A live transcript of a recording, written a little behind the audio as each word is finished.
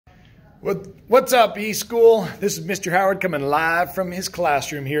What's up, E-School? This is Mr. Howard coming live from his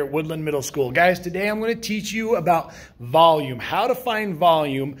classroom here at Woodland Middle School. Guys, today I'm going to teach you about volume, how to find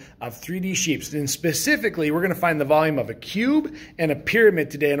volume of 3D shapes. And specifically, we're going to find the volume of a cube and a pyramid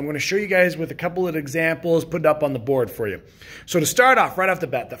today. And I'm going to show you guys with a couple of examples put up on the board for you. So to start off, right off the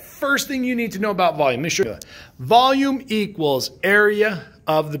bat, the first thing you need to know about volume, let me show you. Volume equals area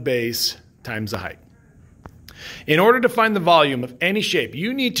of the base times the height. In order to find the volume of any shape,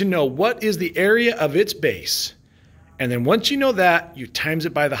 you need to know what is the area of its base. And then once you know that, you times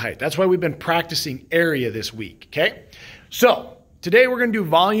it by the height. That's why we've been practicing area this week, okay? So today we're going to do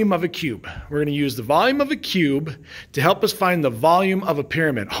volume of a cube. We're going to use the volume of a cube to help us find the volume of a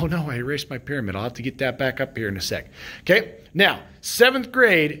pyramid. Oh no, I erased my pyramid. I'll have to get that back up here in a sec. Okay, now 7th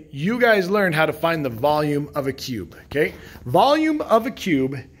grade, you guys learned how to find the volume of a cube, okay? Volume of a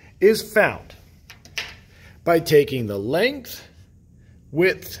cube is found by taking the length,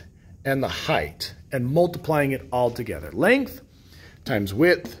 width, and the height and multiplying it all together. Length times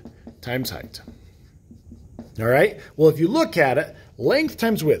width times height. All right? Well, if you look at it, length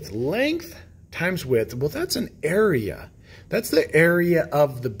times width, well, that's an area. That's the area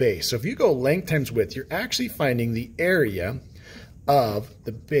of the base. So if you go length times width, you're actually finding the area of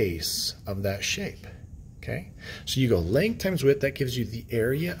the base of that shape. Okay, so you go length times width, that gives you the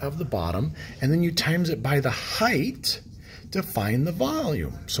area of the bottom, and then you times it by the height to find the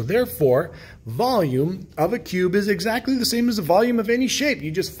volume. So therefore, volume of a cube is exactly the same as the volume of any shape.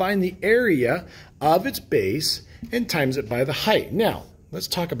 You just find the area of its base and times it by the height. Now, let's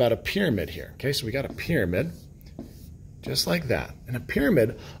talk about a pyramid here. Okay, so we got a pyramid just like that. And a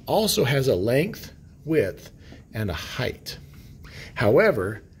pyramid also has a length, width, and a height.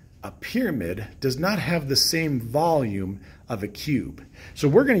 However, a pyramid does not have the same volume of a cube. So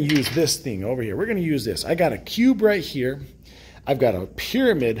we're going to use this thing over here. We're going to use this. I got a cube right here. I've got a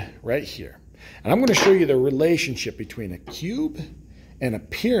pyramid right here. And I'm going to show you the relationship between a cube and a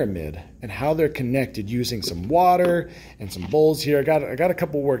pyramid and how they're connected using some water and some bowls here. I got a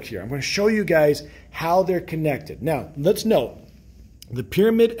couple work here. I'm going to show you guys how they're connected. Now, let's note, the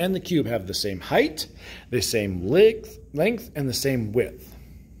pyramid and the cube have the same height, the same length, and the same width.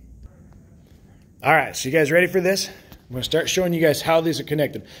 All right, so you guys ready for this? I'm going to start showing you guys how these are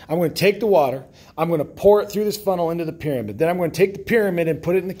connected. I'm going to take the water. I'm going to pour it through this funnel into the pyramid. Then I'm going to take the pyramid and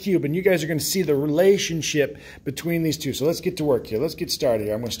put it in the cube, and you guys are going to see the relationship between these two. So let's get to work here. Let's get started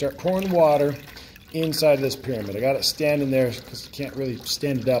here. I'm going to start pouring water inside this pyramid. I got it standing there because you can't really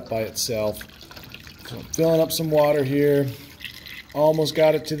stand it up by itself. So I'm filling up some water here. Almost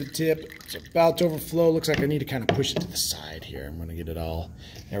got it to the tip. It's about to overflow. Looks like I need to kind of push it to the side here. I'm going to get it all.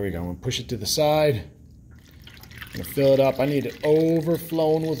 There we go. I'm going to push it to the side. I'm going to fill it up. I need it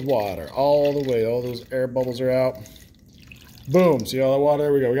overflowing with water all the way. All those air bubbles are out. Boom. See all that water?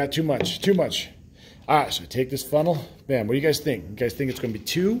 There we go. We got too much. Too much. All right. So I take this funnel. Bam. What do you guys think? You guys think it's going to be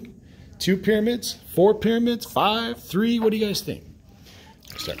two pyramids? 4 pyramids? 5? 3? What do you guys think?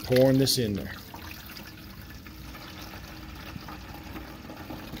 Start pouring this in there.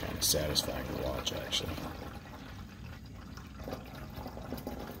 Satisfying to watch, actually.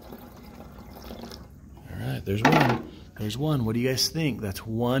 All right, there's one. There's one. What do you guys think? That's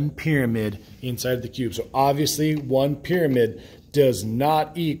one pyramid inside the cube. So obviously, one pyramid does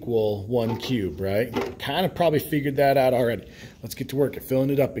not equal one cube, right? Kind of probably figured that out already. Let's get to work at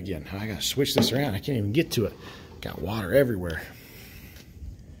filling it up again. I got to switch this around. I can't even get to it. Got water everywhere.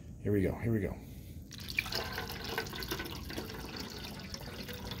 Here we go. Here we go.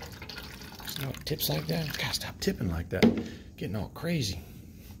 Oh, it tips like that? Gotta stop tipping like that. Getting all crazy.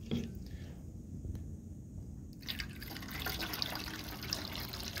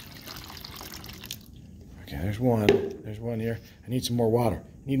 Okay, there's one. There's one here. I need some more water.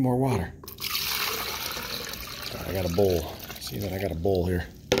 Need more water. I got a bowl. See that? I got a bowl here.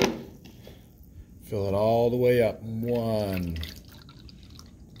 Fill it all the way up. 1.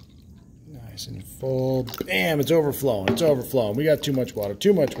 Nice and full. Bam! It's overflowing. It's overflowing. We got too much water.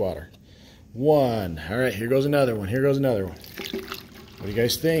 Too much water. 1. All right, here goes another one. Here goes another one. What do you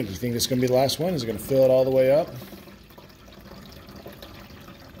guys think? You think this is going to be the last one? Is it going to fill it all the way up?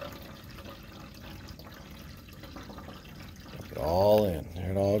 Dump it all in.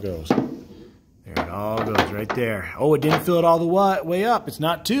 There it all goes. There it all goes right there. Oh, it didn't fill it all the way up. It's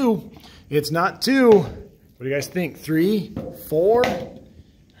not 2. It's not 2. What do you guys think? 3? 4? All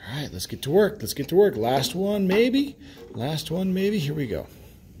right, let's get to work. Let's get to work. Last one, maybe? Last one, maybe? Here we go.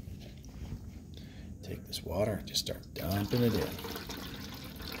 Take this water, just start dumping it in.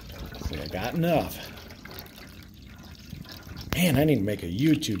 I think I got enough. Man, I need to make a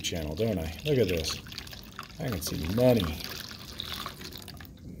YouTube channel, don't I? Look at this. I can see money.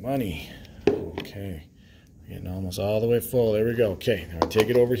 money. Okay. Getting almost all the way full. There we go. Okay, now take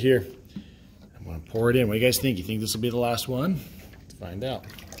it over here. I'm going to pour it in. What do you guys think? You think this will be the last one? Let's find out.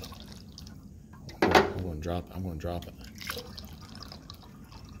 I'm going to drop it.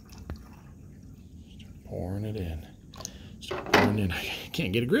 Start pouring it in. Start pouring it in. I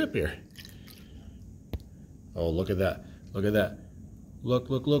can't get a grip here. Oh, look at that. Look at that. Look,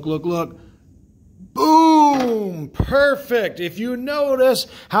 look, look, look, look. Boom! Perfect. If you notice,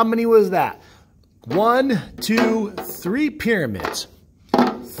 how many was that? 1, 2, 3 pyramids.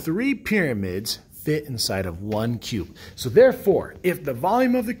 3 pyramids fit inside of one cube. So therefore, if the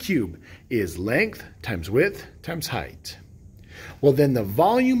volume of the cube is length times width times height, well then the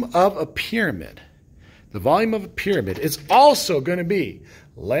volume of a pyramid is also going to be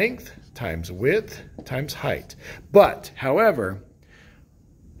length times width times height. But, however,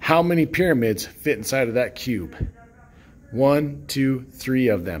 how many pyramids fit inside of that cube? 1, 2, 3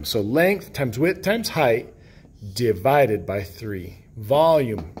 of them. So length times width times height divided by 3.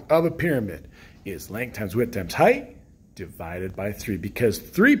 Volume of a pyramid is length times width times height divided by 3, because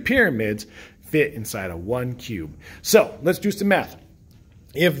 3 pyramids fit inside of one cube. So let's do some math.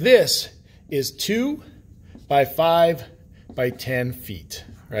 If this is 2 by 5 by 10 feet,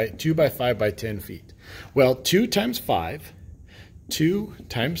 right? 2 by 5 by 10 feet. Well, 2 times 5, 2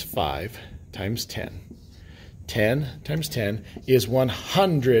 times 5 times 10. 10 times 10 is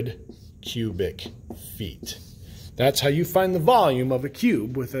 100 cubic feet. That's how you find the volume of a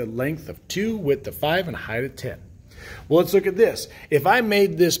cube with a length of 2, width of 5, and a height of 10. Well, let's look at this. If I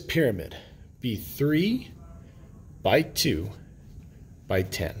made this pyramid be 3 by 2 by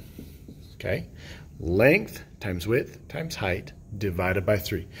 10, okay? Length times width times height divided by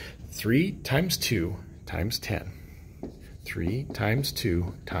 3. 3 times 2 times 10. 3 times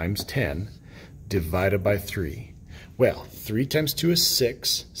 2 times 10 divided by 3. Well, 3 times 2 is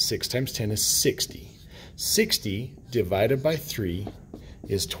 6. 6 times 10 is 60. 60 divided by 3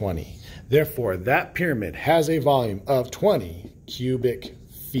 is 20. Therefore, that pyramid has a volume of 20 cubic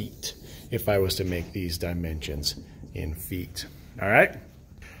feet if I was to make these dimensions in feet. All right?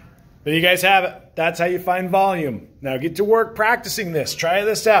 There you guys have it. That's how you find volume. Now get to work practicing this. Try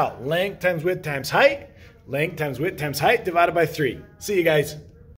this out. Length times width times height. Length times width times height divided by 3. See you guys.